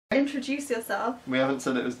introduce yourself. We haven't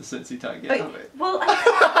said it was the SitC Tag yet, have we? Well,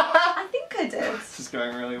 I think I did. This is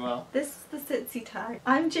going really well. This is the SitC Tag.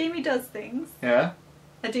 I'm Jamie Does Things. Yeah?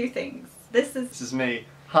 I do things. This is me.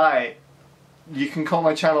 Hi. You can call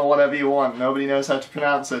my channel whatever you want. Nobody knows how to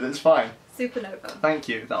pronounce it. It's fine. Supernova. Thank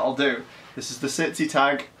you. That'll do. This is the SitC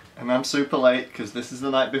Tag, and I'm super late because this is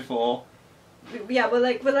the night before. Yeah, we're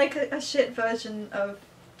like a shit version of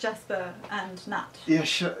Jesper and Nat. Yeah,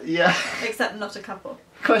 sure. Yeah. Except not a couple.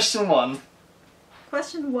 Question 1.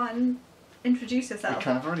 Question 1. Introduce yourself. We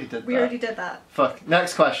kind of already did that. We already did that. Fuck.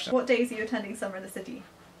 Next question. What days are you attending Summer in the City?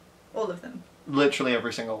 All of them. Literally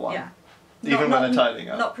every single one. Yeah. Even when they're tidying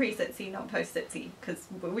up. Not pre-SitC, not post-SitC, because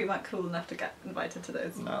we weren't cool enough to get invited to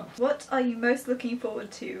those. No. What are you most looking forward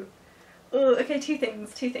to? Oh, okay, two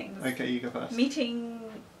things. Okay, you go first. Meeting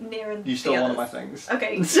near and You stole one of my things.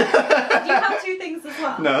 Okay. Do you have two things as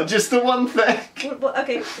well? No, just the one thing.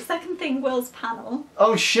 Okay, the second thing, Will's panel.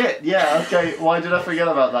 Oh shit, yeah, okay. Why did I forget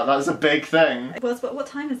about that? That's a big thing. Will's, what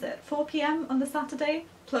time is it? 4 PM on the Saturday?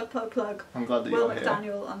 Plug. I'm glad that Will you're here.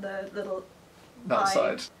 McDaniel on the little... That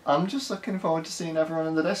side. I'm just looking forward to seeing everyone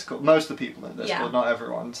in the Discord. Most of the people in the Discord, Yeah. not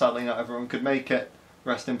everyone. Sadly, not everyone could make it.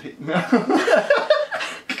 Rest in peace. We're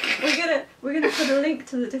gonna put a link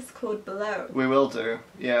to the Discord below. We will do,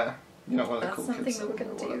 yeah. You're not one of the That's cool something kids. that we're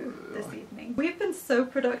gonna do this evening. We've been so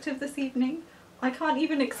productive this evening. I can't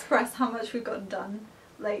even express how much we've gotten done.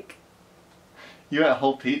 Like... You ate a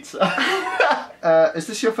whole pizza. Is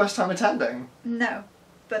this your first time attending? No.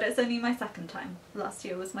 But it's only my second time. Last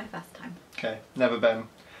year was my first time. Okay, never been.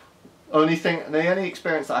 The only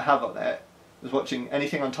experience that I have on it was watching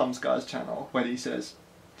anything on Tom Scar's channel where he says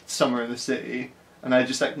Summer in the City, and I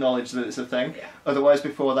just acknowledge that it's a thing. Yeah. Otherwise,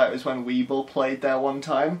 before that was when Weeble played there one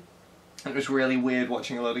time. It was really weird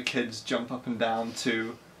watching a load of kids jump up and down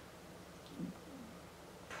to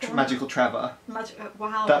Magical Trevor.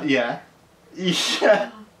 Wow. Yeah.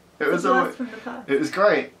 Yeah. It was from the past. It was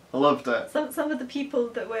great. I loved it. Some of the people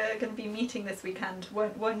that we're going to be meeting this weekend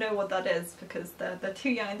won't know what that is because they're too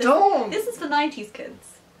young. This is for 90s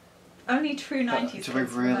kids. Only true 90s kids. Do we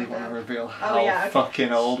really want to reveal how okay.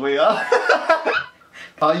 fucking old we are?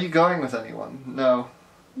 Are you going with anyone? No.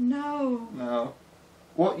 No. No.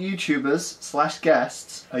 What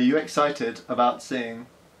YouTubers/guests are you excited about seeing?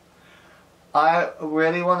 I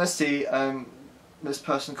really want to see this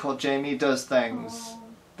person called Jamie Does Things.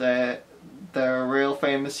 Oh. They're a real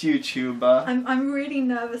famous YouTuber. I'm really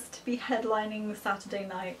nervous to be headlining Saturday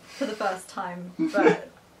night for the first time, but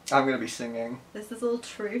I'm gonna be singing. this is all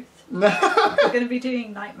truth. No. We're gonna be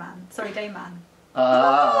doing Dayman.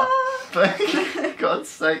 For God's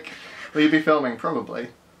sake. Will you be filming? Probably.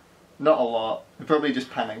 Not a lot. You're probably just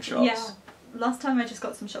panning shots. Yeah. Last time I just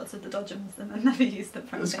got some shots of the dodgems and I never used them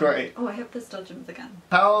for anything. That's great. Oh, I hope there's dodgems again.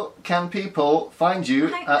 How can people find you?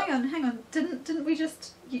 Hang on. Didn't we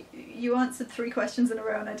just... You answered 3 questions in a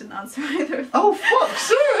row and I didn't answer either of them. Oh fuck,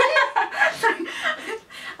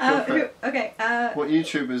 sorry! Okay, what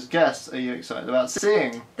YouTubers guests are you excited about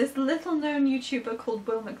seeing? this little known YouTuber called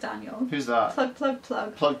Will McDaniel. Who's that? Plug.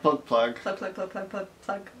 Plug. Plug.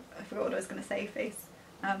 I forgot what I was going to say, face.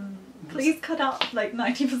 Please cut out like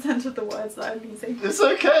 90% of the words that I'm using. It's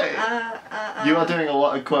okay. You are doing a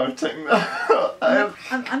lot of quoting.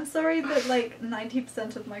 I'm sorry that like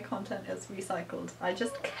 90% of my content is recycled. I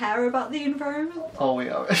just care about the environment. Oh, we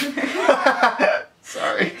are.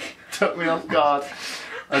 Sorry. Took me off guard.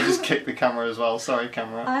 I just kicked the camera as well. Sorry,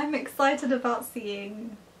 camera. I'm excited about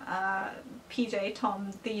seeing PJ,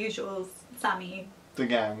 Tom, the usuals, Sammy. The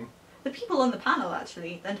gang. The people on the panel,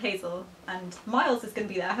 actually, and Hazel. And Miles is going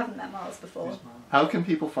to be there. I haven't met Miles before. How can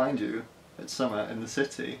people find you at Summer in the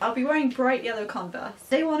City? I'll be wearing bright yellow Converse.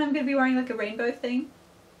 Day 1 I'm going to be wearing like a rainbow thing.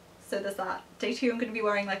 So there's that. Day 2 I'm going to be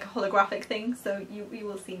wearing like a holographic thing, so you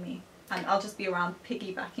will see me. And I'll just be around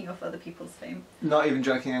piggybacking off other people's fame. Not even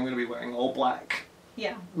joking, I'm going to be wearing all black.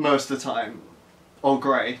 Yeah. Most of the time. Or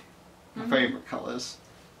grey. My favourite colours.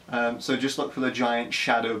 So just look for the giant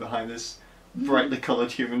shadow behind this brightly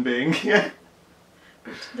coloured human being.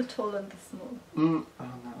 The tall and the small. Oh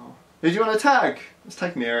no. Did you want to tag? Let's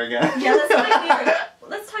tag Nia again. Yeah, let's tag Nia.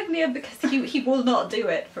 Let's tag Nia because he will not do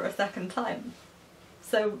it for a second time.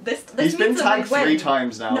 So this He's been means tagged that 3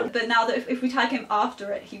 times now. No, but now that if we tag him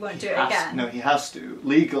after it, he won't do it again. No, he has to.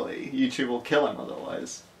 Legally, YouTube will kill him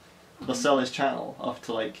otherwise. They'll sell his channel off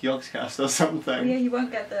to like Yogscast or something. Oh, yeah, you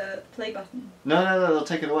won't get the play button. No, they'll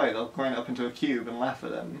take it away. They'll grind it up into a cube and laugh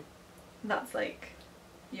at him. That's like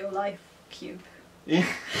your life cube. Yeah.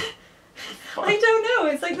 I don't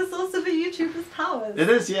know, it's like the source of a YouTuber's powers. It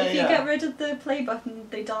is, yeah, If you get rid of the play button,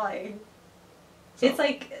 they die. So it's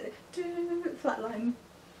like flatline.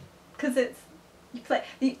 Because it's You play.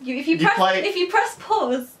 If you press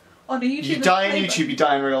pause on a YouTube. You die in YouTube. You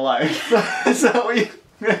die in real life. Is that what you?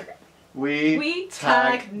 We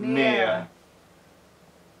tag